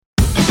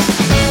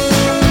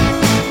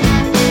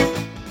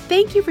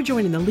thank you for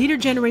joining the Leader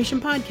Generation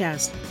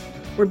Podcast,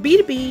 where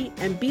B2B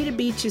and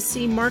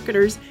B2B2C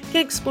marketers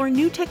can explore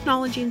new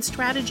technology and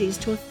strategies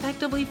to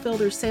effectively fill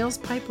their sales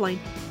pipeline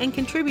and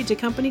contribute to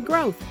company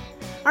growth.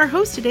 Our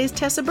host today is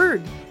Tessa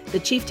Berg, the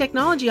Chief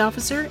Technology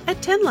Officer at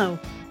Tenlo.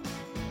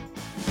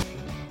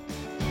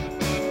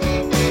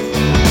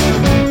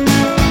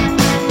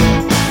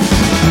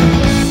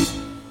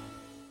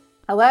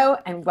 Hello,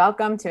 and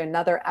welcome to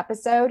another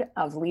episode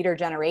of Leader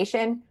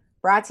Generation,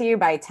 brought to you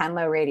by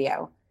Tenlo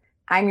Radio.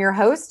 I'm your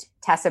host,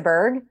 Tessa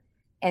Berg,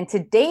 and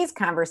today's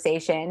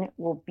conversation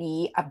will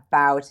be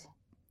about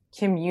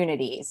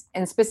communities,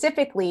 and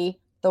specifically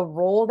the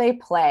role they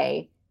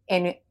play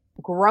in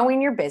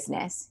growing your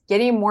business,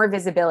 getting more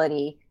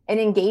visibility, and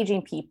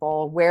engaging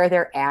people where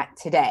they're at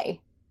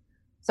today.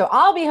 So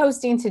I'll be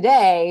hosting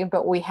today,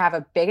 but we have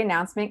a big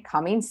announcement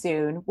coming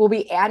soon. We'll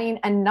be adding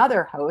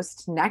another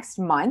host next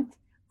month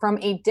from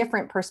a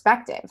different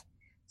perspective.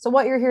 So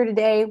what you're here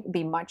today will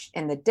be much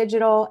in the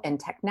digital and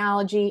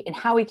technology and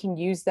how we can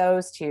use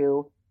those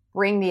to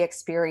bring the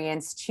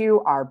experience to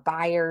our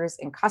buyers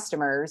and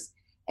customers.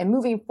 And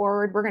moving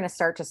forward, we're going to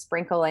start to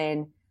sprinkle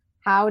in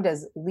how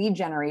does lead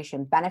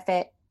generation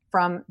benefit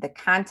from the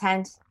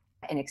content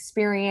and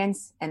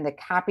experience and the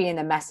copy and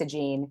the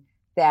messaging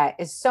that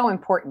is so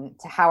important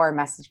to how our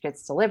message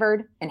gets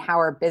delivered and how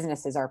our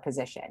businesses are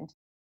positioned.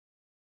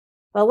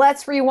 Well,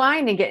 let's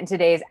rewind and get into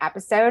today's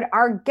episode.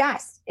 Our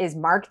guest is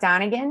Mark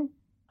Donegan.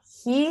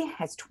 He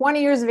has 20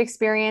 years of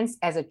experience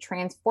as a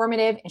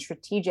transformative and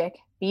strategic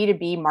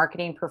B2B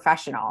marketing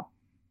professional,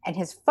 and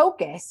his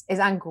focus is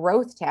on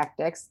growth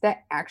tactics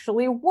that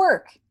actually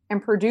work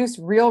and produce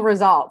real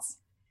results.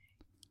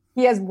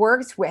 He has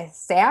worked with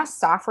SaaS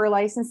software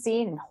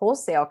licensing and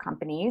wholesale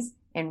companies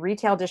and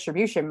retail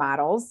distribution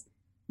models,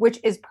 which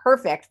is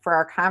perfect for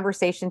our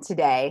conversation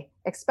today,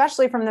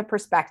 especially from the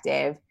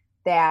perspective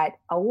that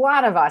a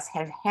lot of us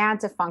have had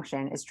to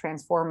function as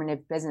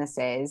transformative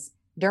businesses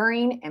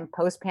during and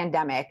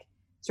post-pandemic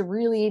to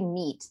really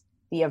meet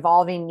the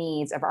evolving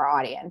needs of our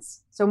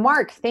audience. So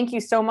Mark, thank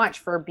you so much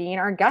for being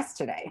our guest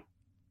today.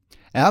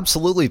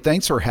 Absolutely.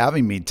 Thanks for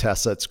having me,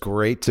 Tessa. It's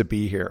great to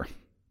be here.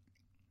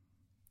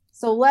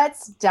 So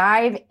let's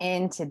dive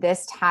into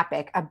this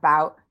topic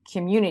about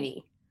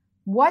community.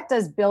 What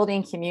does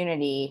building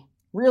community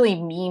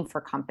really mean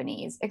for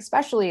companies,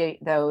 especially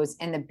those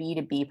in the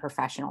B2B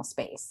professional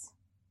space?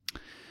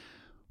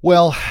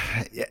 Well,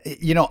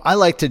 I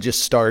like to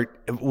just start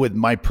with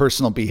my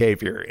personal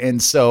behavior.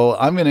 And so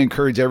I'm going to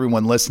encourage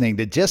everyone listening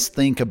to just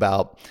think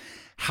about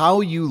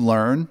how you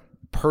learn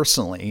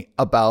personally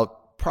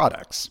about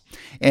products.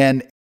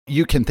 And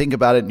you can think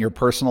about it in your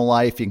personal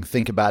life. You can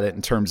think about it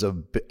in terms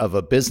of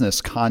a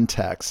business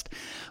context.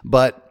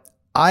 But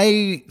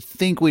I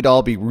think we'd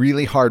all be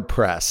really hard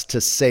pressed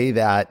to say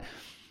that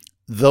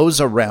those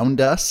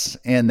around us,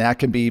 and that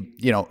can be,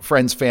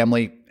 friends,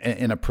 family,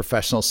 in a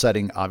professional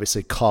setting,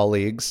 obviously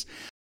colleagues,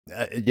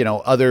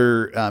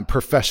 other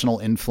professional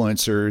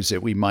influencers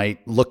that we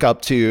might look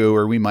up to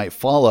or we might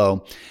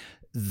follow.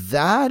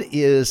 That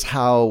is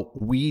how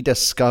we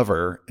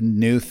discover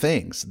new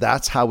things.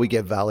 That's how we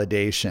get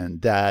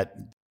validation that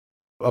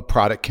a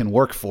product can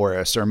work for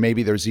us, or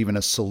maybe there's even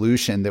a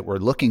solution that we're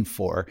looking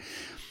for.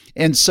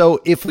 And so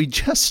if we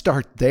just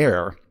start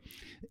there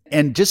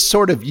and just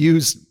sort of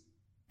use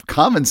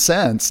common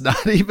sense,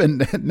 not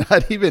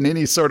even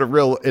any sort of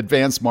real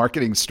advanced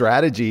marketing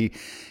strategy,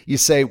 you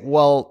say,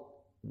 well,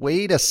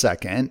 wait a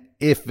second,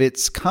 if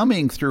it's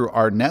coming through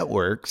our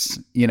networks,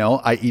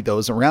 i.e.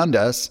 those around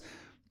us,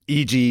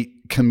 e.g.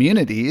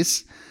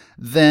 communities,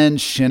 then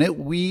shouldn't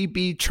we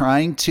be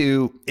trying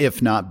to,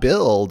 if not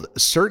build,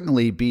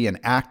 certainly be an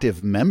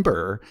active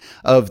member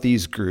of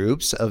these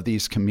groups, of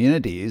these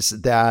communities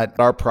that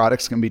our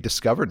products can be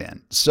discovered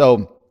in?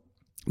 So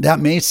that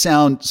may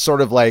sound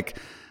sort of like,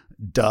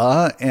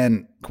 duh.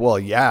 And well,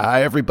 yeah,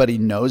 everybody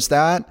knows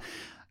that.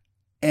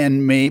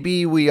 And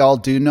maybe we all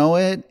do know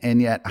it.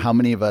 And yet how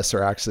many of us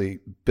are actually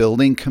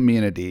building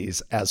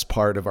communities as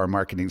part of our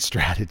marketing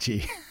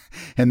strategy?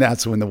 And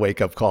that's when the wake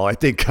up call, I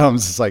think,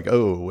 comes. It's like,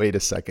 oh, wait a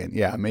second.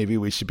 Yeah, maybe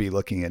we should be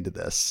looking into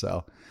this.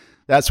 So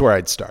that's where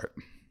I'd start.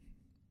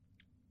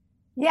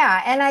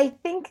 Yeah. And I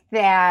think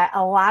that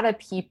a lot of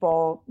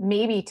people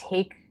maybe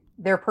take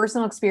their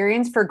personal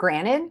experience for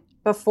granted.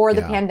 Before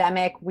the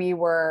pandemic, we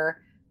were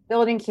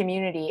building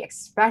community,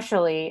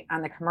 especially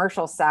on the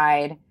commercial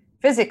side,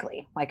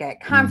 physically, like at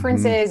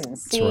conferences and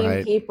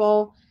seeing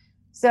people.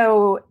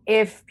 So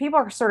if people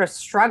are sort of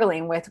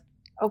struggling with,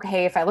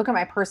 okay, if I look at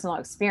my personal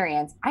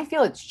experience, I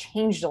feel it's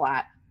changed a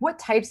lot. What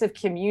types of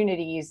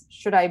communities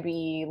should I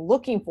be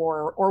looking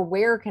for, or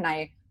where can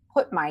I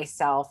put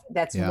myself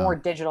that's more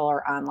digital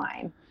or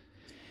online?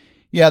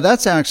 Yeah,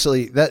 that's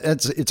actually,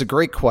 it's a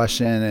great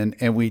question.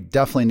 And we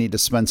definitely need to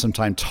spend some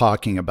time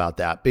talking about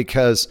that,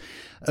 because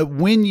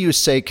When you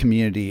say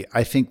community,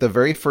 I think the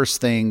very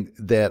first thing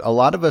that a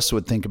lot of us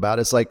would think about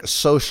is like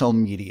social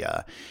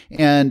media.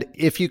 And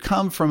if you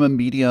come from a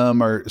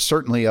medium or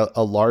certainly a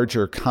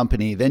larger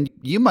company, then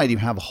you might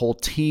even have a whole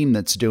team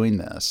that's doing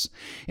this.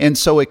 And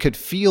so it could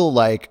feel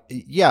like,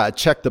 yeah,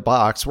 check the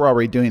box. We're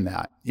already doing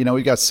that.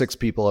 We've got 6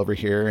 people over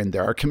here and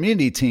they're our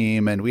community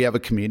team and we have a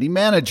community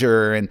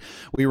manager and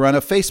we run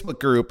a Facebook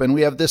group and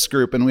we have this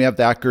group and we have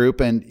that group.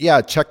 And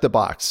yeah, check the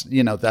box.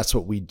 That's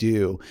what we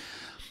do.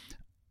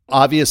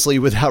 Obviously,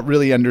 without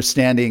really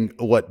understanding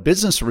what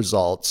business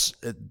results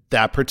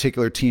that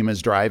particular team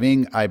is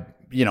driving, I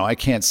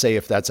can't say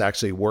if that's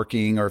actually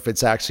working or if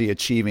it's actually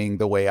achieving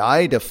the way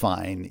I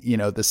define,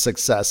 the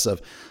success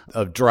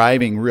of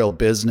driving real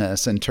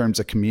business in terms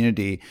of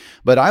community.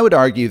 But I would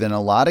argue that in a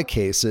lot of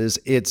cases,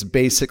 it's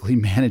basically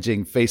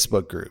managing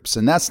Facebook groups.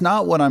 And that's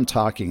not what I'm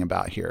talking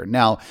about here.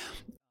 Now,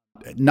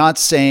 not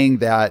saying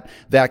that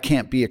that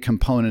can't be a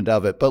component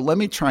of it, but let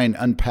me try and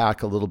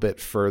unpack a little bit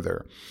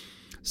further.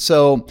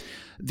 So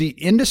the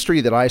industry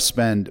that I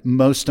spend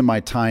most of my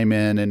time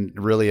in and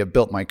really have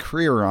built my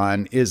career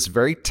on is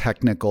very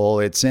technical.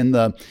 It's in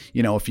the,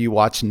 if you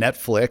watch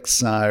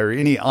Netflix or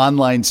any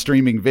online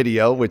streaming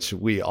video, which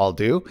we all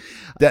do,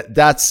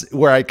 that's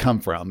where I come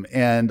from,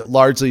 and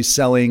largely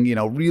selling,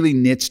 really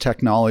niche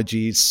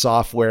technologies,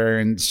 software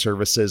and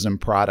services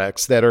and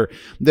products that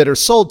are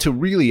sold to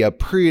really a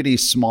pretty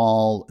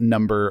small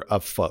number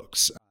of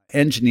folks.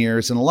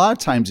 Engineers, and a lot of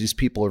times these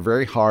people are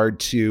very hard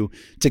to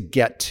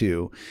get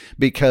to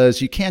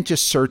because you can't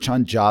just search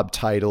on job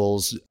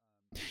titles.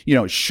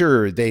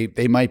 Sure, they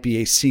might be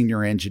a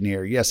senior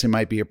engineer. Yes, they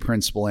might be a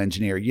principal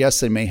engineer.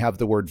 Yes, they may have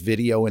the word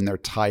video in their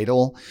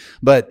title,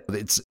 but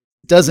it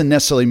doesn't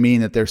necessarily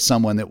mean that they're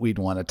someone that we'd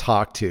want to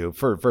talk to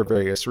for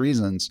various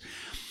reasons.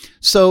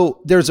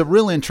 So there's a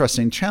real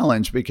interesting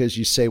challenge because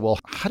you say, well,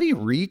 how do you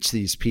reach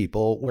these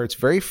people where it's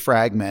very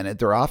fragmented?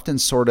 They're often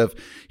sort of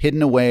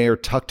hidden away or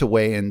tucked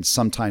away in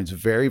sometimes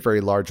very,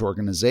 very large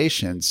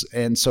organizations.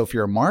 And so if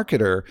you're a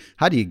marketer,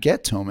 how do you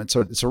get to them?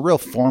 It's a real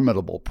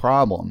formidable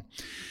problem.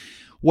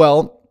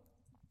 Well,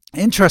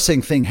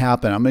 interesting thing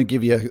happened. I'm going to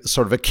give you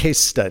sort of a case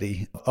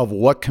study of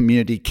what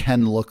community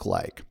can look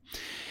like.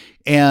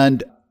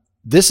 And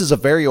this is a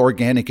very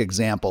organic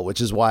example,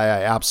 which is why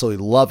I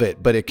absolutely love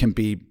it, but it can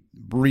be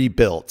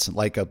rebuilt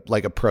like a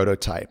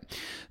prototype.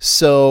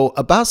 So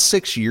about 5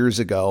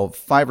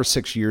 or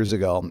 6 years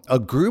ago, a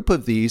group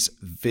of these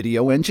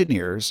video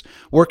engineers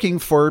working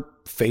for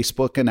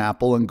Facebook and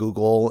Apple and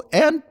Google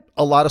and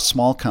a lot of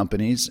small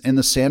companies in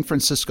the San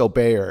Francisco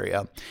Bay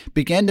Area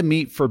began to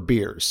meet for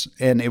beers.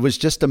 And it was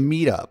just a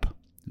meetup.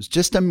 It was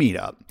just a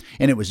meetup,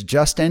 and it was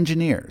just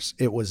engineers.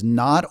 It was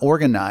not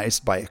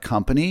organized by a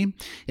company.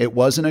 It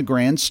wasn't a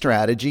grand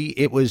strategy.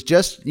 It was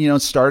just,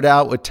 start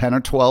out with 10 or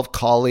 12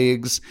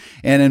 colleagues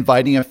and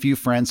inviting a few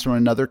friends from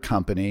another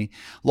company.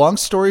 Long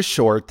story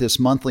short, this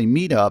monthly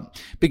meetup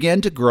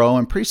began to grow,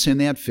 and pretty soon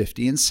they had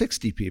 50 and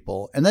 60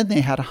 people, and then they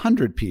had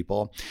 100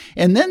 people.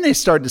 And then they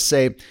started to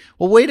say,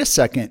 well, wait a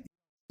second.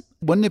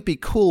 Wouldn't it be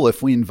cool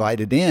if we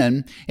invited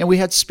in and we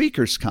had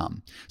speakers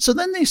come? So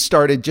then they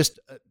started just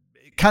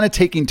kind of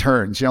taking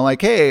turns,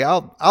 like, hey,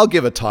 I'll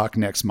give a talk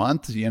next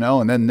month, and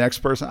then the next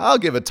person, I'll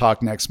give a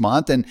talk next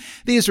month. And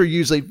these are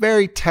usually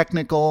very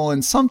technical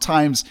and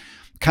sometimes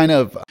kind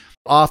of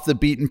off the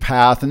beaten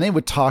path. And they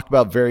would talk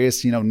about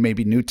various,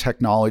 maybe new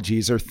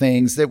technologies or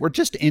things that were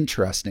just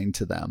interesting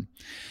to them.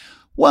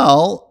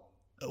 Well,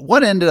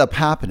 what ended up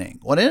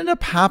happening? What ended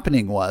up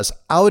happening was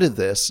out of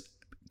this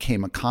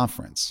came a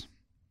conference.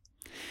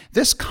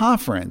 This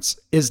conference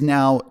is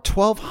now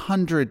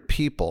 1,200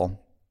 people,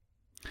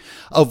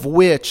 of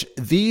which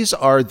these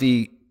are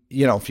the,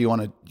 if you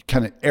want to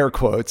kind of air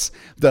quotes,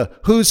 the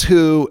who's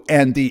who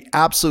and the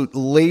absolute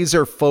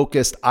laser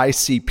focused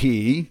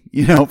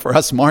ICP, for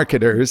us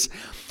marketers,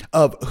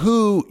 of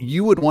who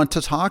you would want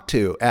to talk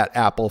to at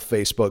Apple,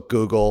 Facebook,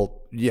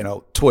 Google,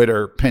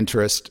 Twitter,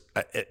 Pinterest,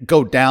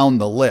 go down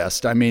the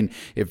list. I mean,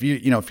 if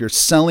you're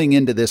selling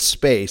into this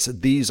space,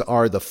 these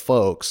are the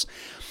folks.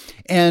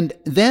 And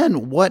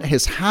then what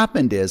has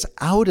happened is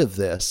out of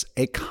this,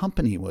 a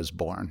company was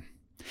born.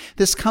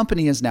 This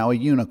company is now a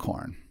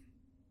unicorn.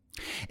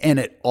 And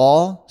it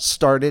all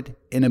started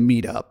in a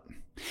meetup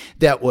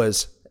that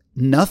was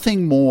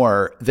nothing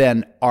more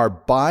than our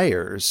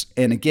buyers.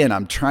 And again,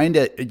 I'm trying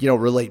to,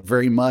 relate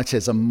very much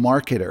as a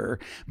marketer,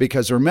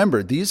 because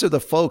remember, these are the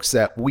folks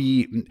that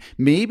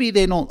maybe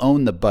they don't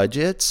own the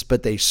budgets,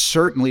 but they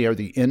certainly are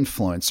the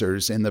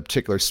influencers in the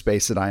particular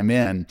space that I'm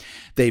in.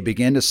 They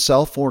began to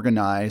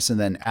self-organize. And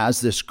then as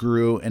this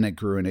grew and it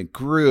grew and it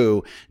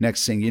grew,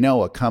 next thing you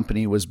know, a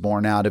company was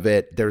born out of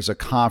it. There's a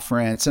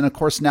conference. And of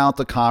course, now at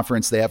the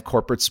conference, they have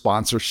corporate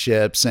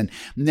sponsorships. And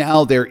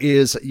now there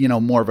is,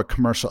 more of a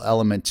commercial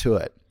element to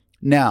it.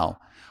 Now,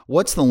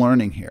 what's the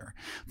learning here?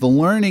 The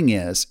learning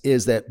is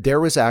that there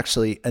was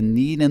actually a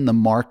need in the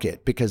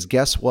market, because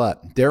guess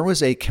what? There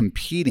was a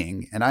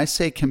competing, and I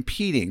say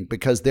competing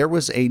because there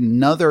was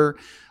another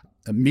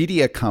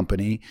media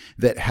company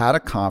that had a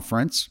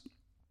conference,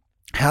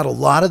 had a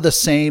lot of the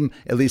same,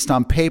 at least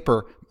on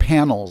paper,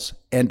 panels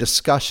and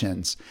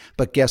discussions.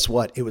 But guess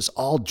what? It was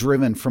all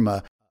driven from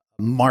a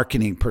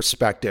marketing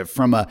perspective,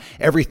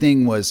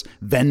 everything was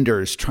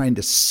vendors trying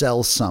to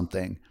sell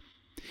something.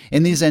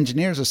 And these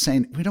engineers are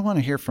saying, we don't want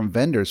to hear from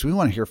vendors. We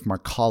want to hear from our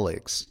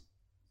colleagues.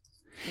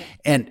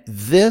 And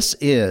this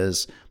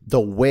is the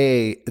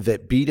way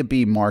that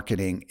B2B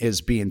marketing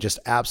is being just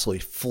absolutely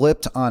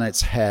flipped on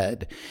its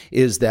head,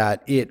 is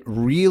that it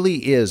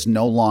really is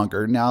no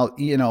longer now,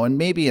 and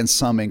maybe in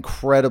some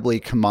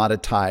incredibly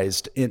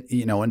commoditized,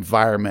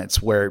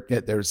 environments where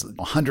there's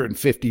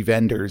 150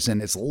 vendors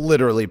and it's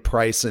literally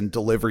price and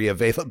delivery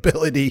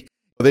availability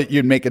that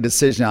you'd make a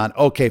decision on,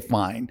 okay,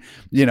 fine,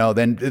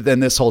 then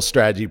this whole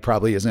strategy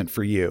probably isn't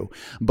for you.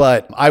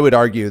 But I would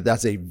argue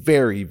that's a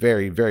very,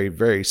 very, very,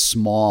 very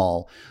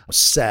small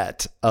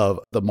set of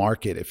the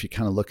market if you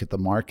kind of look at the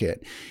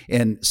market.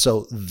 And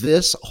so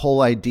this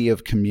whole idea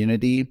of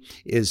community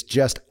is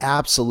just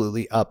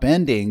absolutely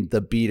upending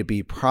the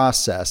B2B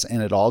process.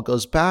 And it all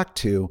goes back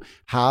to,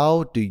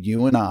 how do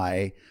you and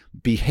I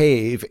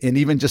behave in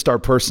even just our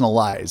personal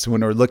lives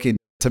when we're looking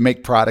to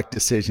make product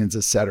decisions,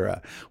 et cetera?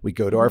 We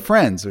go to our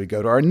friends, we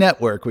go to our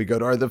network, we go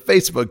to the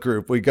Facebook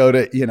group, we go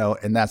to,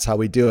 and that's how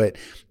we do it.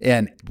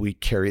 And we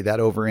carry that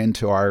over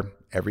into our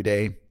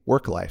everyday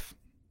work life.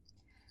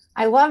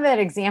 I love that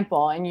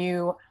example. And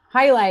you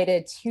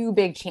highlighted two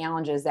big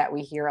challenges that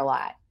we hear a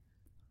lot.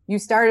 You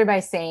started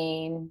by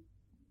saying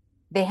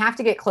they have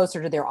to get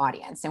closer to their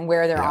audience and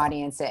where their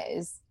audience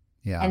is.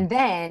 Yeah. And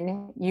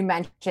then you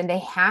mentioned they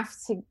have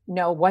to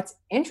know what's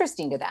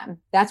interesting to them.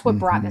 That's what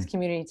brought this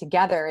community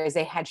together, is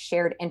they had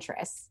shared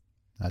interests.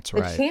 That's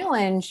right. The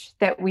challenge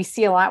that we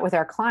see a lot with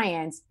our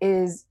clients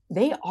is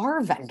they are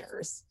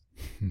vendors.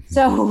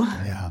 So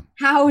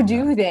how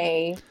do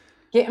they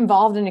get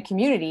involved in a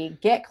community,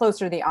 get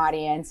closer to the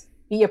audience,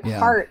 be a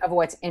part of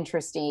what's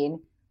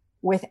interesting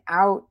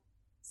without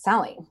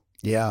selling?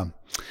 Yeah.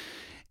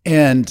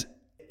 And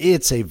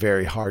it's a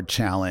very hard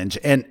challenge.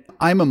 And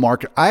I'm a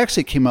marketer. I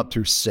actually came up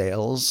through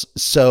sales.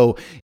 So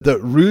the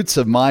roots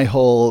of my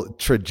whole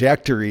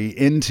trajectory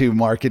into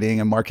marketing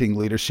and marketing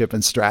leadership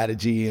and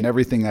strategy and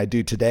everything I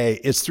do today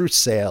is through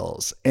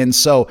sales. And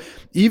so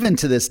even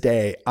to this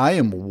day, I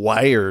am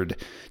wired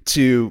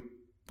to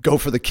go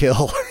for the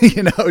kill,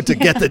 to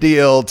get the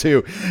deal,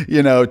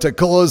 to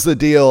close the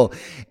deal.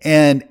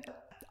 And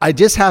I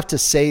just have to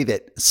say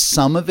that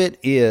some of it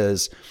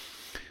is,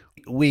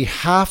 we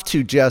have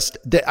to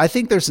I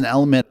think there's an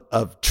element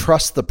of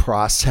trust the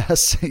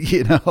process,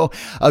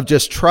 of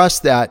just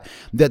trust that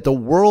the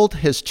world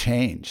has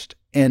changed,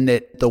 and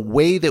that the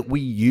way that we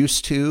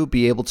used to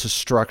be able to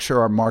structure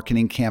our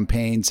marketing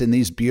campaigns in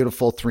these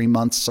beautiful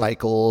 3-month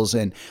cycles,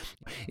 and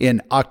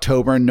in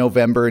October and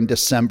November and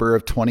December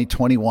of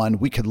 2021,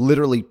 we could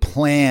literally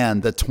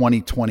plan the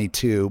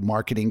 2022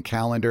 marketing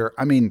calendar.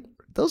 I mean,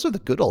 those are the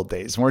good old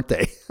days, weren't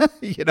they?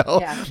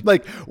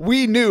 Like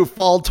we knew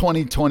fall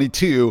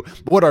 2022,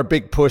 what our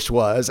big push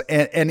was,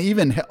 and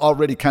even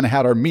already kind of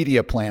had our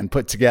media plan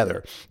put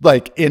together,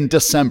 like in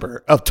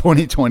December of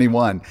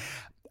 2021.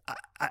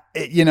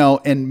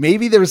 And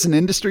maybe there's an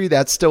industry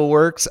that still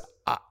works.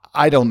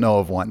 I don't know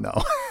of one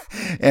though.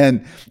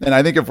 And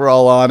I think if we're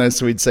all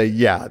honest, we'd say,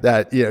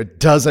 that,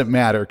 doesn't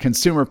matter.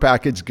 Consumer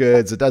packaged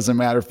goods. It doesn't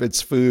matter if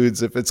it's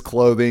foods, if it's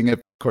clothing,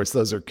 of course,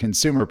 those are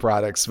consumer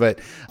products, but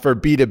for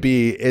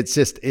B2B,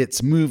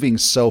 it's moving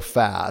so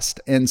fast.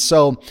 And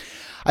so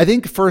I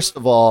think, first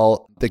of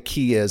all, the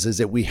key is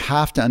that we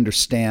have to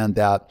understand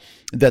that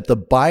the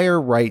buyer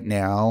right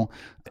now,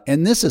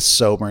 and this is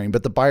sobering,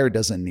 but the buyer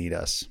doesn't need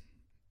us.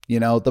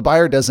 The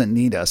buyer doesn't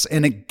need us.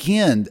 And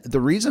again,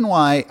 the reason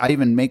why I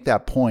even make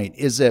that point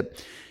is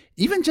that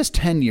even just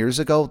 10 years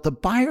ago, the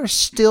buyer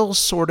still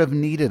sort of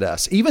needed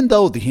us, even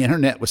though the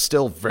internet was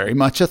still very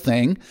much a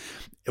thing.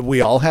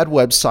 We all had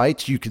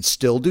websites. You could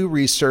still do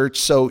research.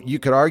 So you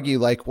could argue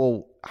like,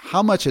 well,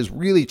 how much has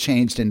really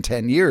changed in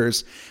 10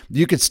 years?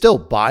 You could still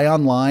buy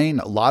online.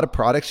 A lot of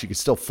products you could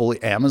still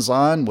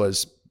Amazon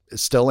was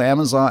still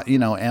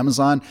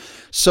Amazon.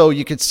 So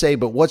you could say,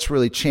 but what's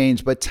really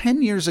changed? But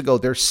 10 years ago,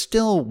 there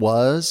still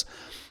was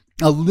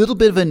a little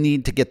bit of a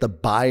need to get the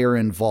buyer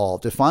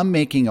involved. If I'm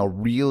making a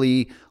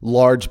really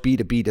large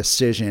B2B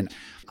decision,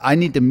 I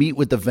need to meet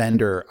with the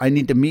vendor. I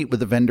need to meet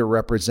with the vendor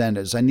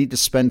representatives. I need to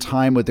spend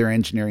time with their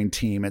engineering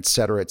team, et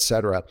cetera, et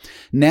cetera.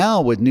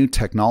 Now with new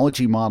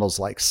technology models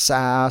like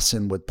SaaS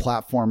and with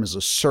platform as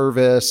a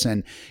service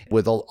and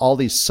with all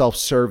these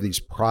self-serve, these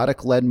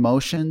product-led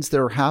motions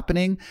that are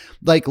happening,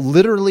 like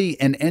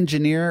literally an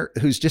engineer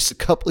who's just a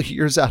couple of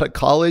years out of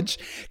college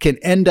can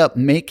end up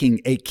making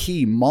a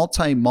key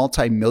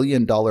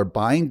multi-million dollar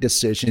buying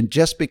decision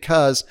just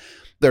because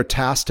they're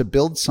tasked to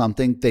build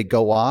something. They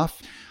go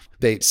off.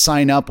 They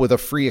sign up with a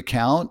free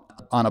account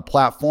on a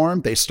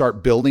platform. They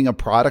start building a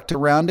product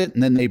around it.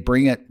 And then they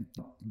bring it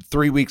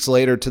 3 weeks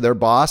later to their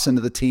boss and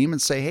to the team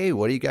and say, hey,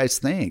 what do you guys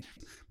think?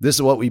 This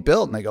is what we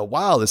built. And they go,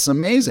 wow, this is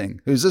amazing.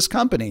 Who's this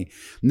company?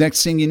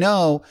 Next thing you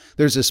know,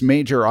 there's this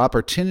major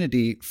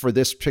opportunity for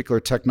this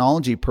particular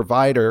technology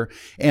provider.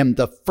 And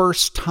the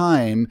first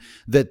time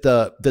that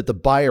the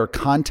buyer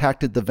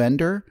contacted the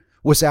vendor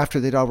was after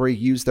they'd already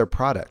used their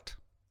product.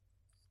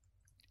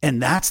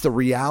 And that's the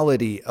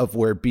reality of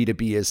where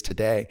B2B is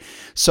today.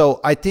 So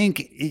I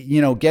think,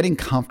 getting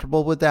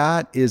comfortable with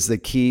that is the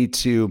key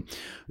to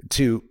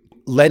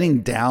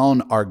letting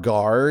down our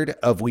guard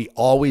of we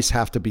always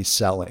have to be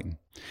selling.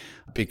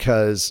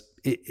 Because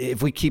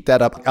if we keep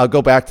that up, I'll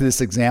go back to this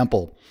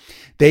example.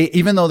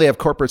 Even though they have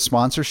corporate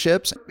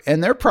sponsorships,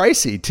 and they're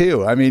pricey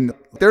too. I mean,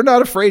 they're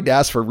not afraid to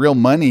ask for real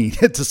money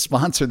to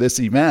sponsor this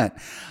event.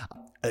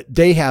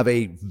 They have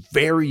a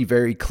very,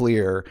 very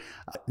clear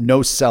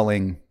no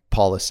selling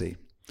policy.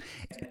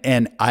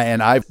 And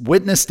I've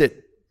witnessed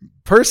it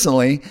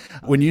personally.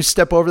 When you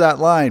step over that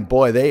line,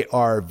 boy, they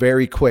are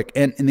very quick.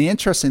 And the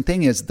interesting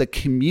thing is the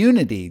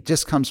community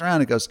just comes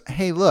around and goes,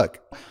 hey, look,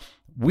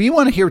 we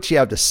want to hear what you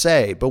have to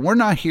say, but we're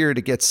not here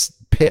to get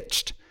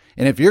pitched.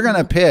 And if you're going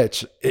to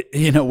pitch,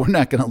 we're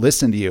not going to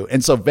listen to you.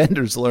 And so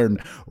vendors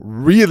learn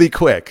really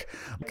quick.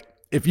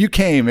 If you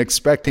came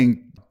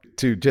expecting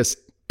to just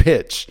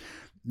pitch,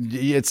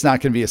 it's not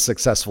going to be a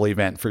successful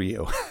event for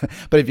you.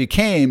 But if you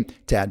came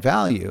to add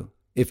value,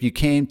 if you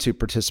came to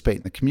participate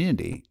in the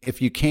community,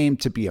 if you came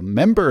to be a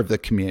member of the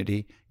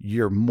community,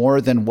 you're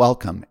more than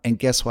welcome. And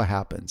guess what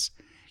happens?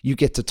 You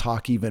get to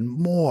talk even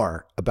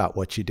more about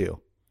what you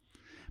do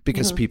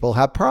because people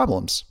have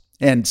problems.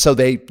 And so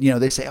they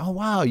say, oh,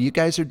 wow, you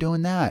guys are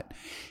doing that.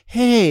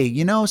 Hey,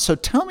 so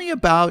tell me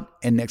about,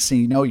 and next thing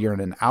you know, you're in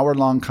an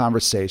hour-long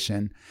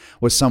conversation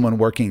with someone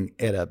working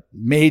at a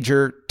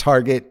major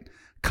target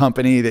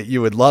company that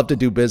you would love to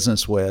do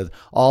business with,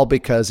 all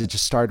because it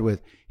just started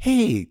with,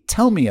 hey,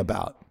 tell me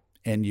about,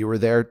 and you were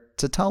there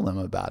to tell them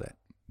about it.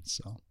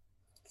 So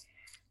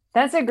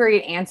that's a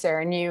great answer.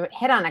 And you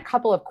hit on a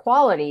couple of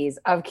qualities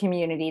of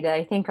community that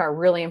I think are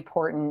really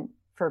important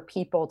for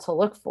people to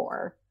look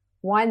for.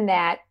 One,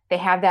 that they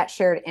have that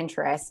shared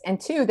interest, and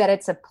two, that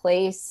it's a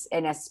place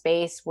and a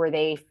space where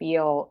they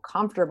feel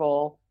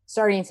comfortable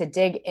starting to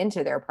dig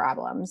into their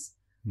problems.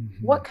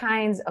 Mm-hmm. What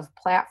kinds of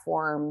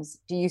platforms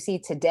do you see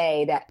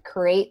today that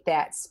create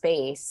that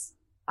space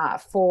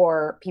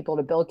for people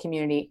to build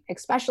community,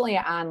 especially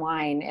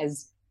online,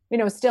 as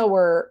still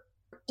we're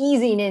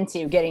easing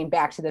into getting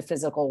back to the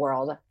physical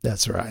world?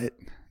 That's right.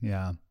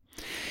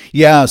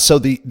 Yeah. So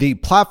the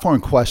platform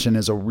question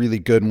is a really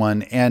good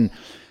one. And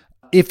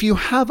if you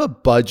have a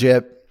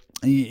budget,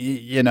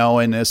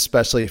 and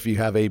especially if you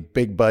have a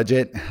big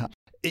budget,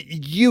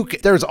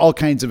 there's all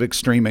kinds of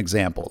extreme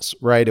examples,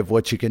 right, of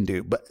what you can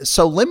do. But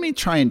so let me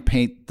try and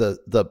paint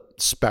the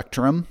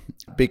spectrum,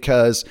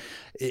 because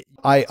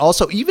I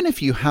also, even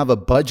if you have a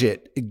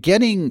budget,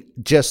 getting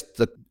just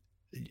the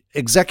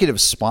executive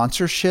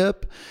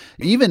sponsorship,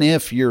 even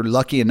if you're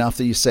lucky enough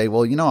that you say,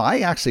 well, I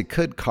actually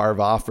could carve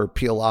off or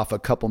peel off a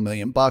couple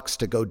 $1,000,000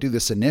 to go do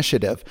this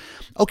initiative.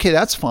 Okay,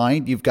 that's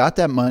fine. You've got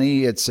that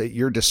money. It's at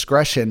your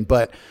discretion.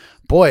 But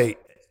boy,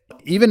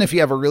 even if you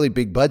have a really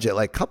big budget,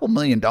 like a couple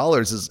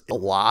 $1,000,000 is a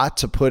lot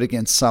to put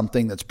against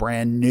something that's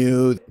brand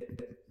new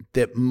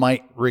that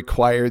might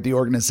require the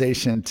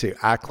organization to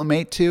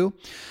acclimate to.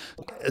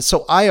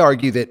 So I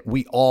argue that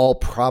we all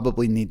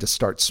probably need to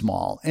start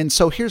small. And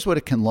so here's what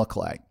it can look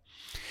like.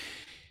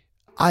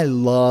 I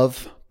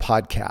love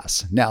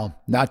podcasts. Now,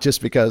 not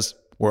just because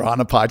we're on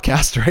a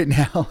podcast right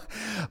now,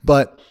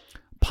 but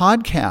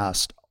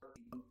podcasts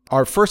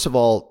are, first of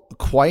all,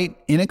 quite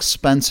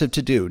inexpensive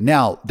to do.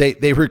 Now,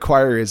 they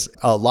require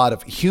a lot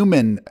of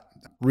human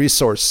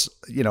resource,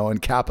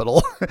 and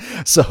capital.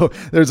 So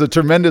there's a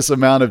tremendous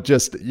amount of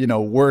just,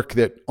 work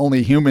that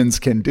only humans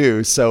can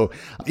do. So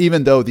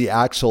even though the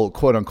actual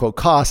quote unquote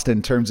cost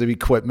in terms of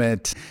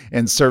equipment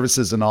and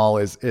services and all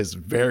is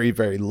very,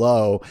 very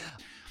low,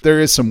 there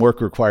is some work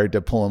required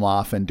to pull them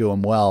off and do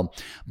them well.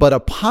 But a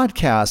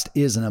podcast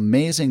is an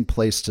amazing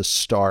place to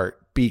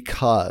start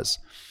because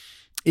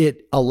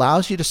it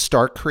allows you to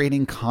start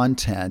creating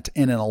content,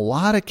 and in a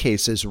lot of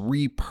cases,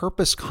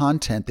 repurpose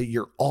content that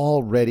you're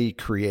already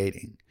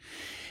creating.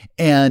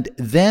 And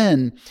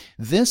then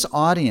this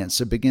audience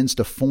that begins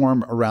to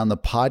form around the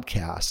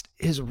podcast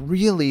is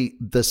really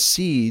the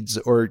seeds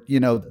or,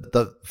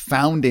 the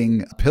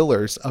founding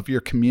pillars of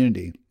your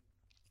community.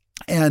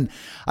 And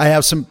I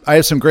have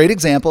some great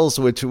examples,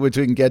 which we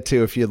can get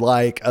to if you'd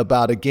like,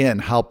 about, again,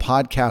 how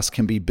podcasts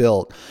can be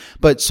built.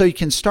 But so you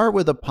can start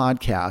with a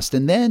podcast,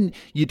 and then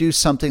you do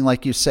something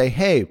like you say,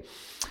 hey,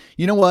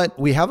 you know what?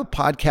 We have a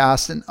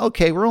podcast, and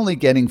okay, we're only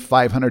getting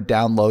 500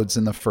 downloads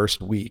in the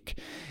first week.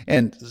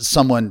 And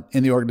someone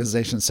in the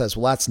organization says,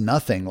 well, that's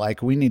nothing.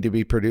 Like, we need to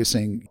be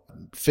producing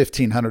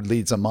 1,500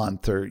 leads a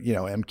month, or,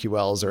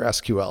 MQLs or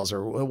SQLs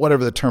or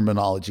whatever the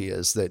terminology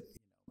is that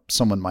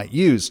someone might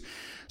use.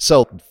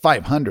 So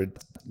 500,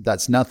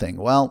 that's nothing.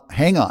 Well,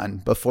 hang on,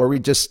 before we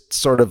just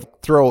sort of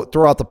throw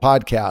out the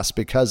podcast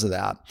because of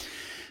that.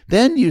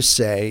 Then you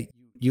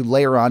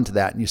layer onto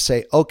that and you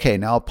say, okay,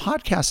 now a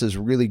podcast is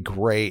really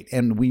great.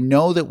 And we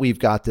know that we've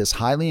got this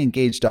highly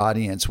engaged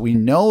audience. We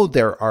know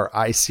there are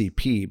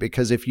ICP,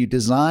 because if you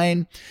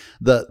design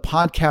the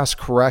podcast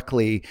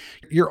correctly,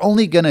 you're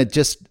only going to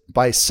just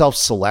by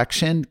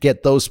self-selection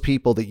get those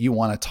people that you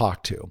want to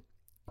talk to.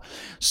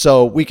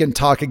 So we can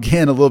talk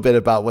again a little bit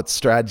about what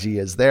strategy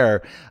is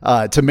there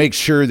to make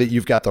sure that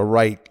you've got the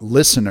right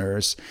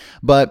listeners.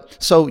 But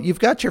so you've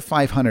got your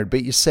 500,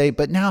 but you say,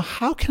 but now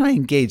how can I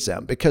engage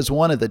them? Because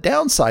one of the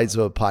downsides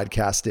of a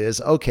podcast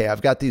is, okay,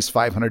 I've got these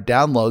 500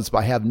 downloads, but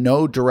I have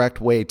no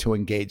direct way to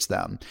engage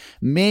them.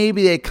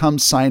 Maybe they come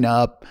sign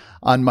up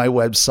on my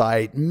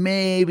website.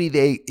 Maybe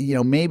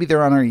maybe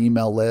they're on our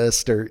email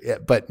list,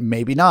 but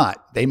maybe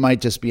not. They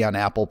might just be on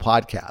Apple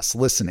Podcasts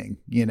listening,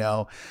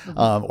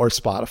 or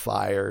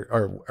Spotify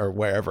or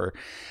wherever.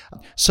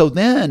 So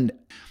then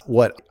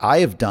what I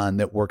have done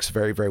that works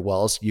very, very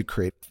well is you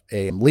create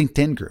a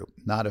LinkedIn group.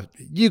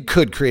 You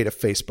could create a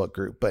Facebook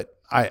group, but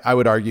I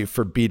would argue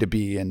for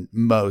B2B and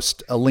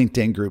most, a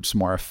LinkedIn group's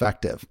more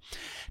effective.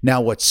 Now,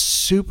 what's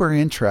super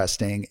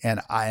interesting,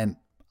 and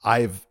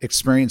I've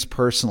experienced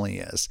personally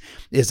is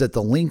that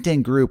the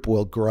LinkedIn group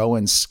will grow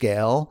and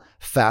scale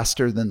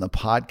faster than the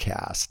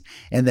podcast.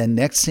 And then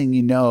next thing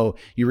you know,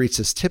 you reach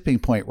this tipping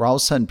point where all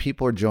of a sudden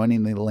people are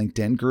joining the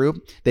LinkedIn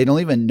group. They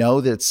don't even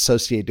know that it's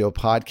associated to a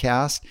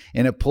podcast,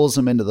 and it pulls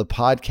them into the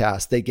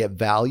podcast. They get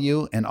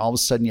value, and all of a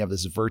sudden you have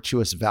this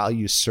virtuous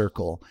value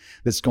circle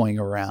that's going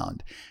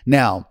around.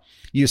 Now,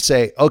 you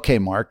say, okay,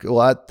 Mark,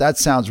 well, that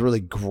sounds really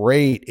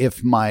great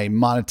if my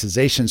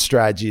monetization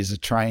strategy is to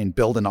try and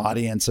build an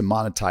audience and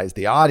monetize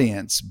the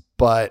audience,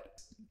 but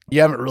you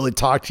haven't really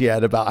talked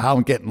yet about how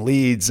I'm getting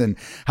leads and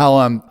how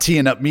I'm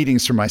teeing up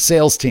meetings for my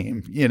sales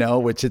team,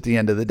 which at the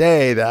end of the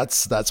day,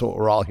 that's what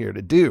we're all here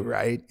to do,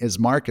 right? As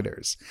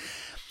marketers.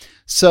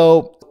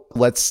 So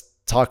let's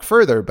talk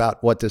further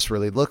about what this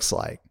really looks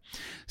like.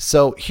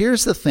 So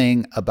here's the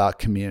thing about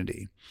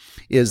community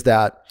is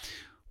that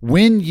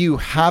when you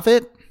have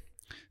it,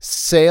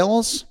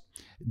 sales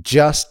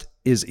just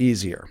is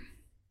easier.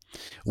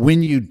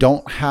 When you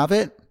don't have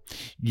it,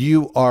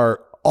 you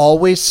are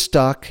always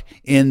stuck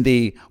in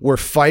we're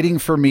fighting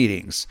for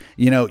meetings.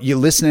 You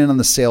listen in on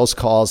the sales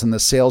calls, and the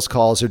sales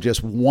calls are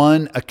just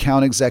one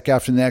account exec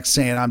after the next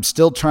saying, I'm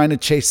still trying to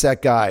chase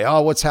that guy.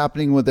 Oh, what's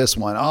happening with this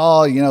one?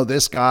 Oh,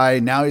 this guy,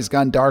 now he's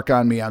gone dark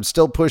on me. I'm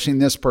still pushing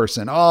this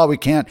person. Oh, we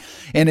can't.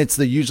 And it's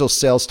the usual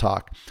sales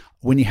talk.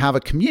 When you have a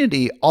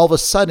community, all of a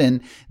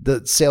sudden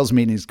the sales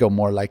meetings go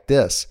more like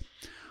this.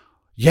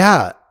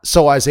 Yeah.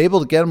 So I was able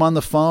to get them on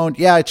the phone.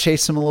 Yeah. I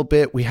chased them a little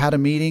bit. We had a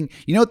meeting.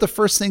 You know what the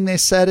first thing they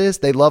said is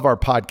they love our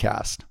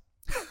podcast.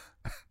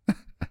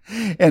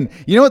 And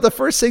you know what the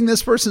first thing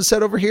this person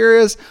said over here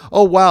is,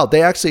 oh, wow,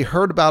 they actually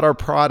heard about our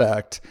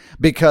product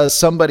because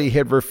somebody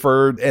had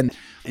referred and,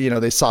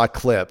 they saw a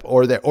clip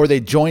or they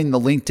joined the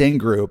LinkedIn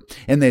group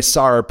and they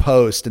saw our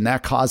post and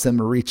that caused them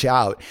to reach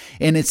out.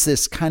 And it's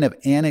this kind of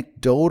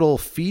anecdotal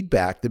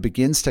feedback that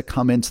begins to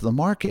come into the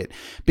market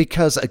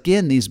because,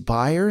 again, these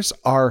buyers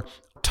are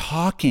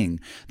talking.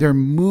 They're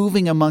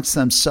moving amongst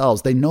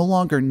themselves. They no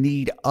longer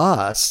need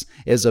us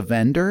as a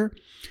vendor,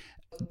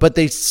 but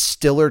they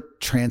still are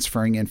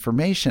transferring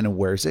information. And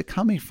where's it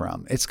coming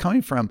from? It's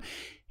coming from,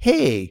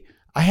 hey,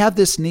 I have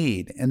this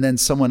need. And then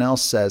someone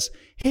else says,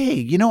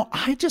 hey,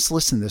 I just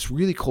listened to this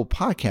really cool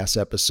podcast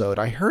episode.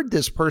 I heard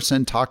this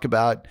person talk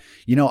about,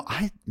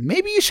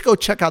 maybe you should go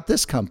check out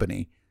this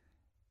company.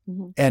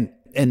 Mm-hmm.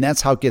 And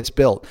that's how it gets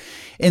built.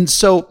 And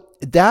so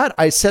that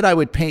I said I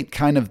would paint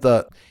kind of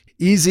the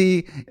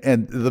easy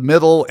and the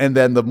middle and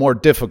then the more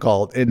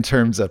difficult in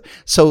terms of,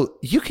 so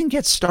you can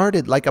get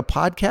started like a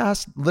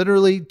podcast,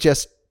 literally you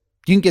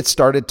can get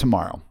started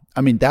tomorrow. I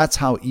mean, that's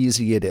how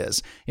easy it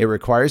is. It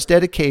requires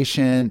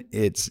dedication.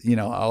 It's, I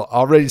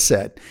already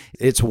said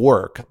it's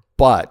work,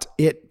 but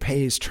it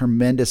pays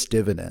tremendous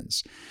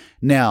dividends.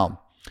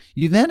 Now,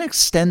 you then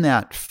extend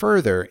that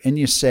further and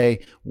you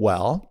say,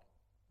 well,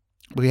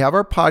 we have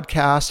our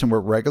podcast and we're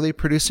regularly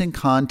producing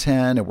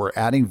content and we're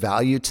adding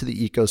value to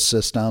the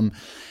ecosystem.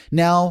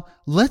 Now,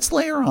 let's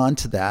layer on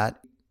to that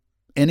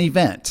an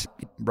event.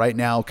 Right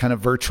now, kind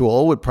of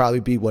virtual would probably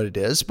be what it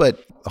is,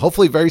 but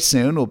hopefully very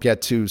soon we'll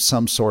get to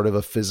some sort of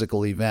a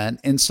physical event.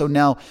 And so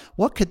now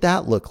what could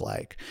that look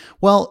like?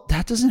 Well,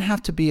 that doesn't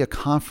have to be a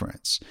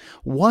conference.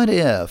 What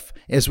if,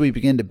 as we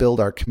begin to build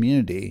our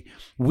community,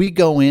 we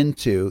go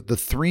into the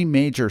 3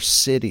 major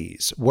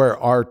cities where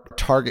our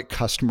target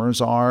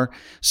customers are?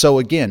 So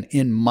again,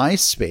 in my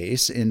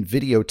space, in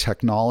video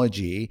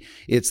technology,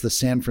 it's the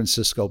San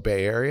Francisco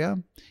Bay Area,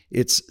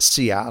 it's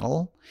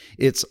Seattle,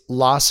 it's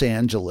Los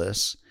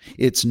Angeles,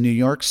 it's New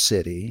York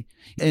City,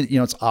 and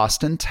it's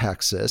Austin,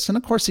 Texas. And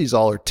of course, these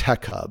all are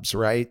tech hubs,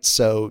 right?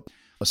 So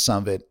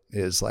some of it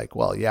is like,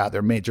 well, yeah,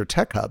 they're major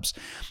tech hubs.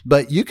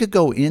 But you could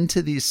go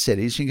into these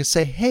cities, you could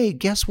say, hey,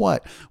 guess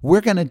what?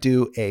 We're going to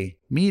do a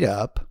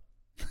meetup.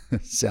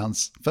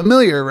 Sounds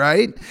familiar,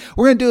 right?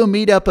 We're going to do a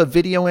meetup of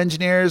video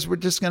engineers. We're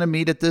just going to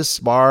meet at this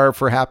bar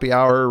for happy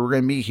hour. We're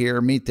going to meet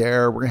here, meet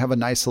there. We're going to have a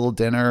nice little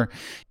dinner.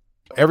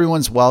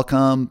 Everyone's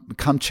welcome.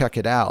 Come check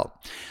it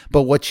out.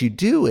 But what you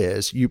do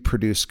is you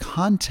produce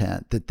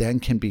content that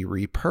then can be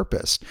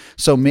repurposed.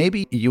 So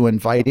maybe you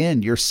invite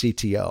in your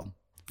CTO,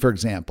 for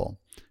example,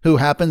 who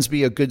happens to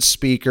be a good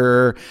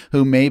speaker,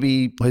 who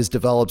maybe has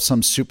developed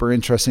some super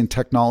interesting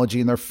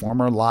technology in their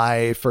former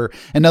life. Or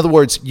in other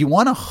words, you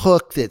want a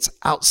hook that's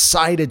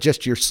outside of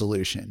just your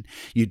solution.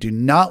 You do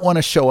not want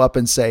to show up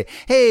and say,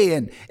 hey,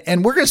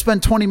 and we're going to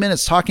spend 20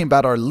 minutes talking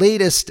about our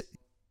latest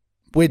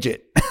widget.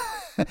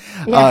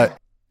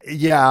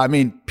 Yeah. I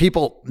mean,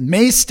 people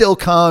may still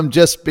come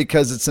just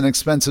because it's an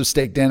expensive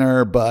steak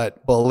dinner,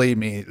 but believe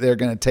me, they're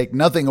going to take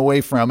nothing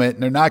away from it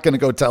and they're not going to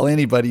go tell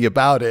anybody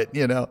about it.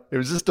 You know, it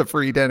was just a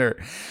free dinner.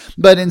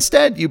 But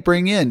instead you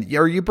bring in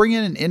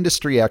an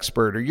industry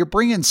expert, or you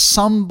bring in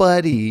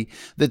somebody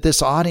that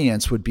this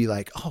audience would be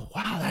like, oh,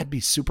 wow, that'd be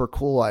super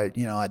cool.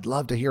 I'd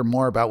love to hear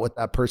more about what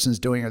that person's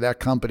doing or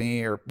that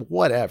company or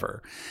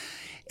whatever.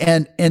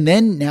 And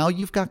then now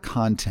you've got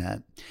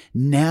content.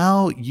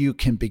 Now you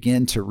can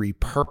begin to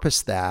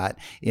repurpose that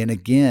in,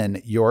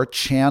 again, your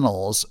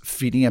channels,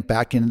 feeding it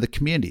back into the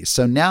community.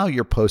 So now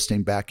you're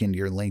posting back into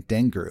your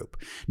LinkedIn group,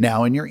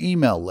 now in your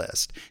email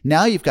list.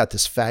 Now you've got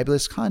this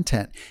fabulous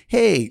content.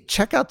 Hey,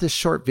 check out this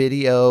short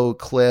video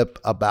clip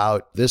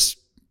about this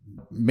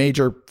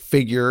major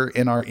figure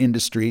in our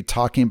industry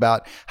talking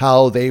about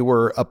how they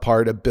were a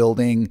part of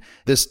building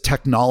this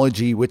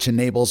technology which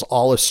enables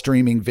all of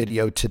streaming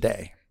video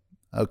today.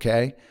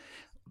 Okay.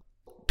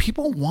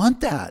 People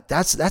want that.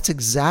 That's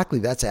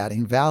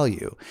adding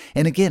value.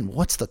 And again,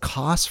 what's the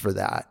cost for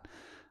that?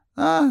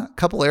 A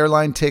couple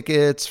airline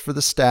tickets for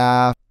the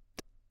staff,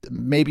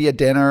 maybe a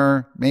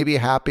dinner, maybe a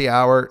happy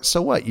hour.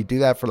 So what? You do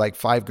that for like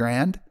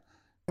 $5,000.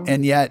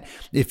 And yet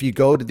if you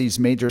go to these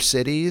major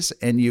cities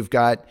and you've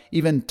got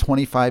even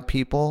 25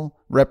 people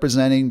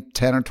representing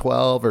 10 or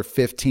 12 or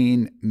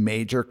 15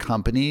 major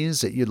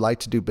companies that you'd like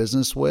to do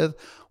business with,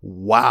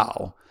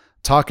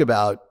 talk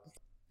about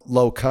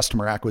low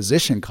customer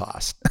acquisition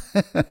cost.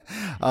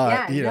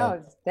 That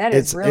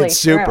is really it's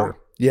super.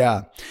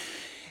 Yeah.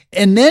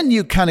 And then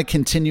you kind of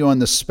continue on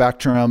the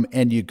spectrum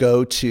and you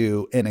go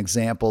to an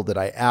example that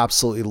I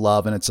absolutely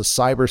love. And it's a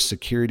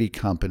cybersecurity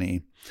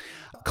company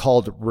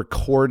called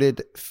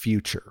Recorded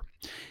Future.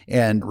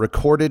 And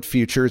Recorded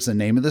Future is the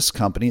name of this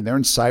company. They're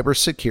in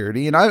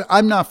cybersecurity. And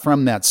I'm not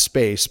from that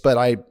space, but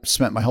I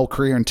spent my whole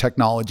career in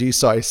technology.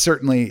 So I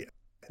certainly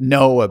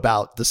know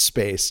about the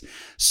space.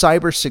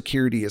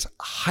 Cybersecurity is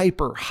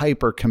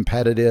hyper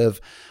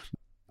competitive.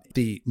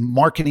 The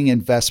marketing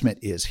investment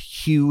is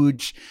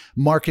huge.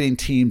 Marketing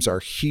teams are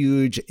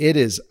huge. It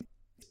is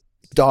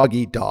dog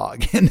eat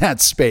dog in that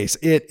space.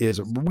 It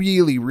is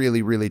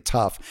really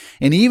tough.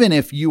 And even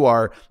if you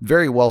are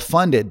very well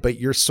funded, but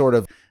you're sort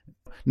of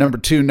number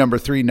 2, number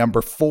 3,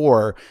 number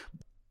 4,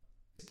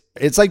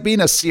 it's like being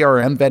a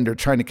CRM vendor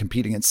trying to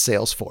compete against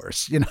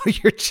Salesforce.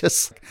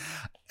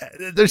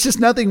 There's just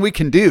nothing we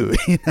can do,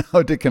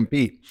 to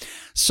compete.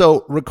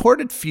 So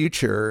Recorded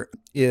Future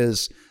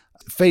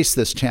faced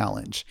this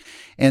challenge.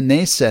 And the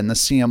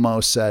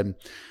CMO said,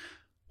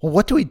 well,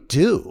 what do we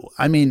do?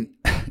 I mean,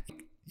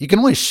 you can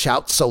only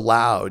shout so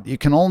loud. You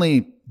can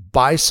only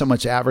buy so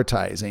much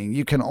advertising.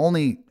 You can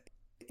only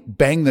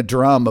bang the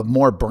drum of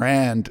more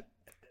brand.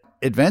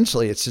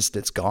 Eventually, it's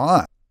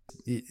gone.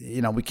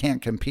 We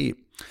can't compete.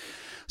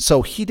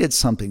 So he did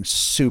something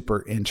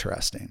super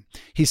interesting.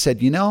 He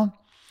said,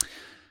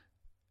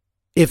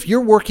 if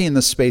you're working in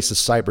the space of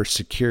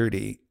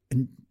cybersecurity,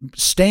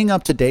 staying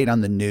up to date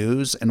on the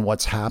news and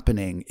what's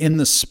happening in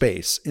the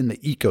space, in the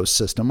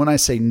ecosystem, when I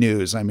say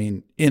news, I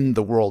mean in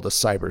the world of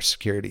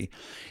cybersecurity,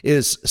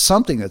 is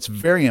something that's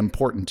very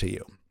important to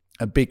you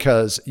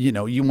because, you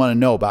want to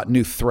know about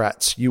new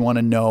threats. You want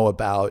to know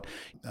about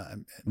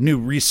new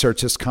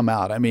research that's come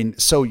out. I mean,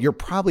 so you're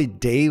probably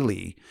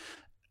daily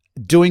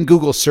doing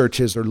Google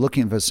searches or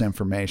looking for this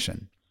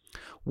information.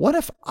 What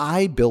if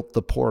I built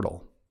the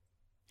portal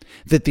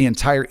that the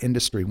entire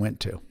industry went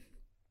to?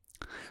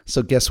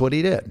 So guess what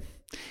he did?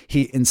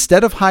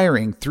 Instead of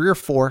hiring 3 or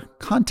 4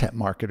 content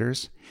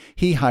marketers,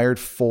 he hired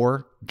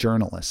 4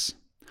 journalists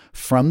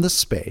from the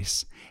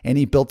space, and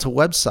he built a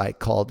website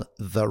called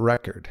The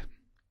Record.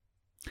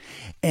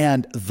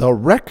 And The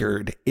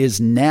Record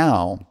is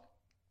now,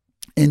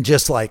 in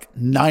just like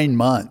 9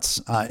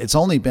 months, it's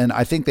only been,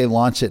 I think they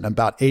launched it in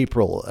about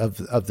April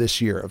of this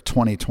year, of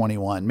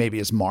 2021, maybe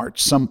it's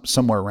March,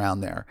 somewhere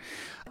around there,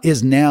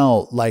 is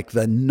now like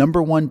the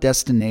number 1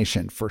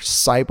 destination for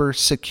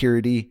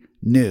cybersecurity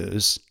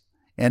news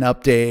and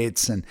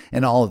updates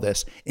and all of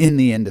this in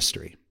the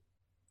industry.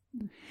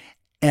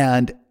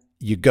 And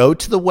you go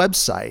to the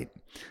website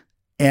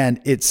and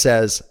it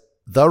says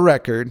The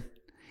Record,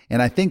 and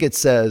I think it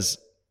says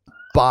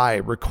by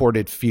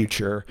Recorded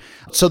Future.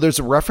 So there's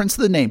a reference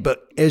to the name,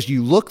 but as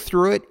you look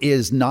through it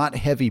is not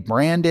heavy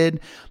branded.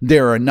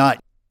 There are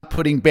not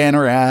putting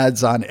banner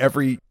ads on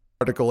every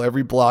article,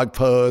 every blog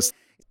post.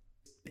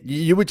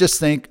 You would just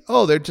think,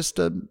 oh,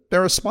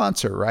 they're a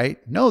sponsor, right?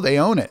 No, they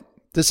own it.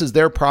 This is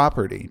their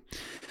property.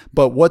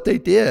 But what they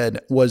did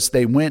was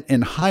they went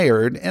and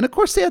hired, and of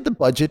course they had the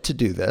budget to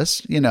do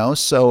this,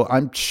 so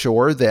I'm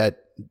sure that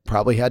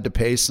probably had to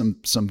pay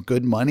some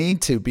good money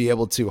to be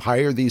able to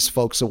hire these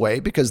folks away,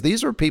 because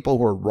these are people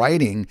who are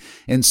writing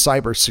in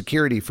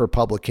cybersecurity for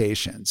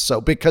publications.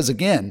 So because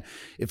again,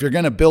 if you're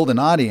going to build an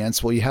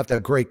audience, well, you have to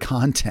have great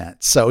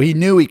content. So he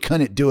knew he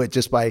couldn't do it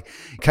just by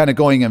kind of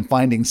going and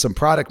finding some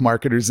product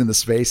marketers in the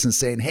space and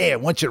saying, hey, I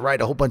want you to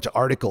write a whole bunch of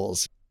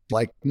articles.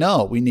 Like,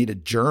 no, we need a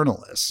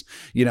journalist,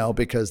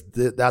 because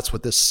that's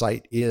what this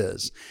site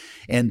is.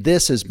 And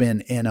this has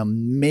been an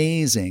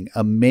amazing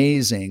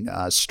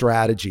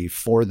strategy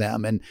for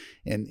them.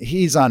 And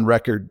he's on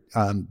record.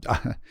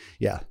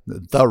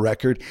 The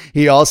record.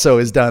 He also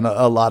has done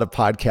a lot of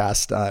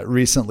podcasts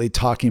recently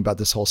talking about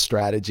this whole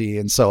strategy.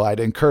 And so I'd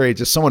encourage,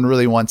 if someone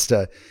really wants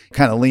to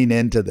kind of lean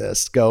into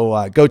this,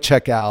 go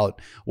check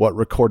out what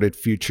Recorded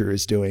Future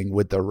is doing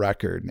with The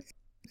Record.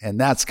 And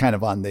that's kind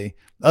of on the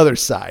other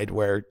side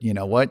where,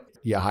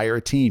 you hire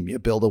a team, you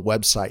build a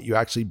website, you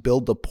actually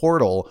build the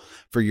portal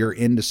for your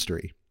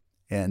industry.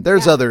 And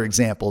there's other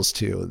examples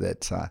too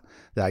that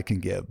I can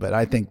give, but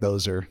I think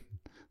those are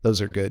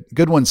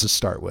good ones to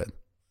start with.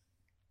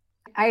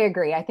 I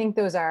agree. I think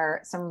those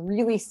are some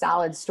really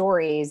solid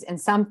stories, and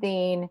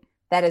something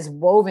that is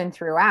woven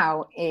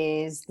throughout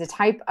is the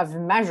type of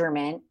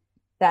measurement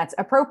that's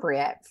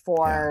appropriate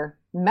for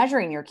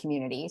measuring your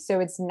community. So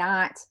it's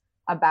not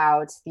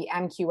about the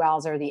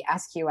MQLs or the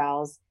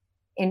SQLs.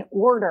 In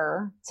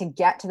order to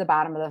get to the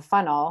bottom of the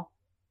funnel,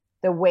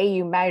 the way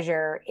you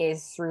measure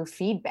is through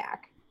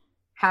feedback.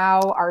 How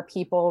are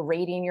people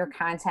rating your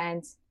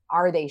content?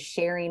 Are they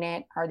sharing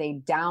it? Are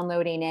they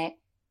downloading it?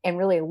 And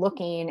really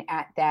looking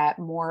at that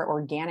more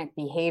organic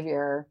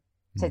behavior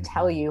to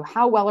tell you,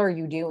 how well are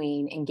you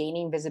doing in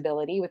gaining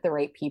visibility with the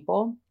right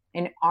people?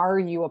 And are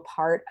you a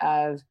part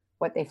of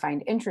what they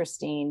find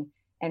interesting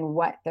and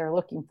what they're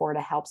looking for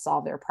to help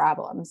solve their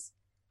problems?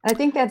 And I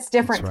think that's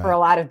different for a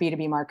lot of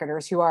B2B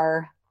marketers who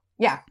are,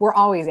 we're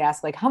always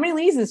asked, like, how many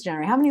leads is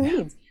generating? How many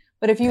leads?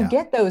 But if you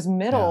get those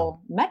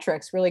middle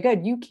metrics really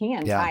good, you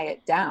can tie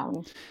it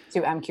down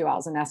to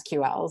MQLs and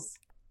SQLs.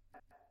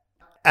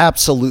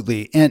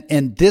 Absolutely.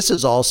 And this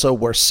is also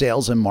where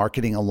sales and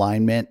marketing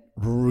alignment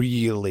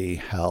really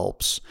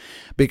helps,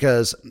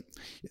 because,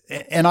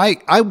 and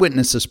I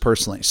witnessed this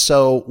personally.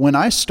 So when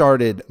I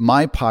started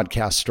my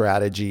podcast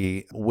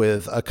strategy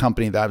with a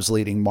company that I was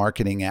leading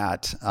marketing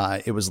at,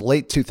 it was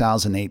late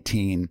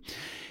 2018,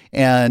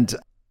 and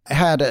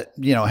had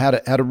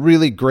a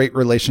really great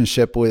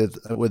relationship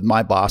with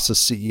my boss, the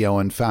CEO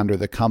and founder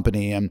of the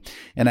company. And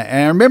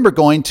I remember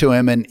going to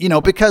him, and,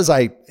 because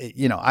I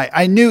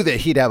knew that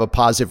he'd have a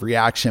positive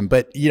reaction,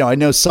 but, I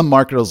know some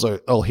marketers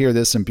will hear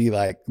this and be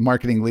like,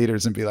 marketing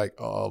leaders, and be like,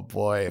 oh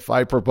boy, if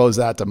I propose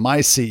that to my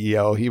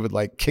CEO, he would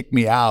like kick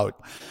me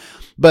out.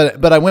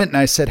 But I went and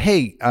I said,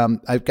 hey,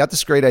 I've got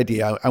this great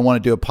idea. I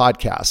want to do a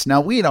podcast.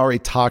 Now, we had already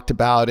talked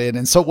about it.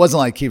 And so it wasn't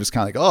like he was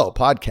kind of like, oh,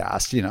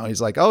 podcast.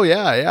 He's like, oh,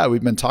 yeah,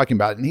 we've been talking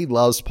about it. And he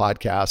loves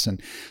podcasts.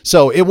 And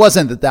so it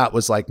wasn't that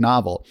was like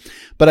novel.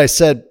 But I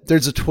said,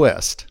 there's a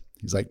twist.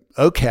 He's like,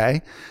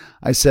 okay.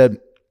 I said,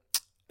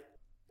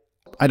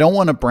 I don't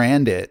want to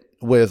brand it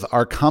with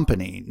our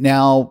company.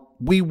 Now,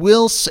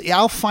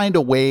 I'll find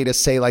a way to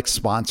say like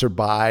sponsored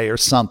by or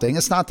something.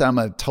 It's not that I'm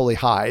going to totally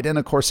hide. And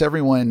of course,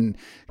 everyone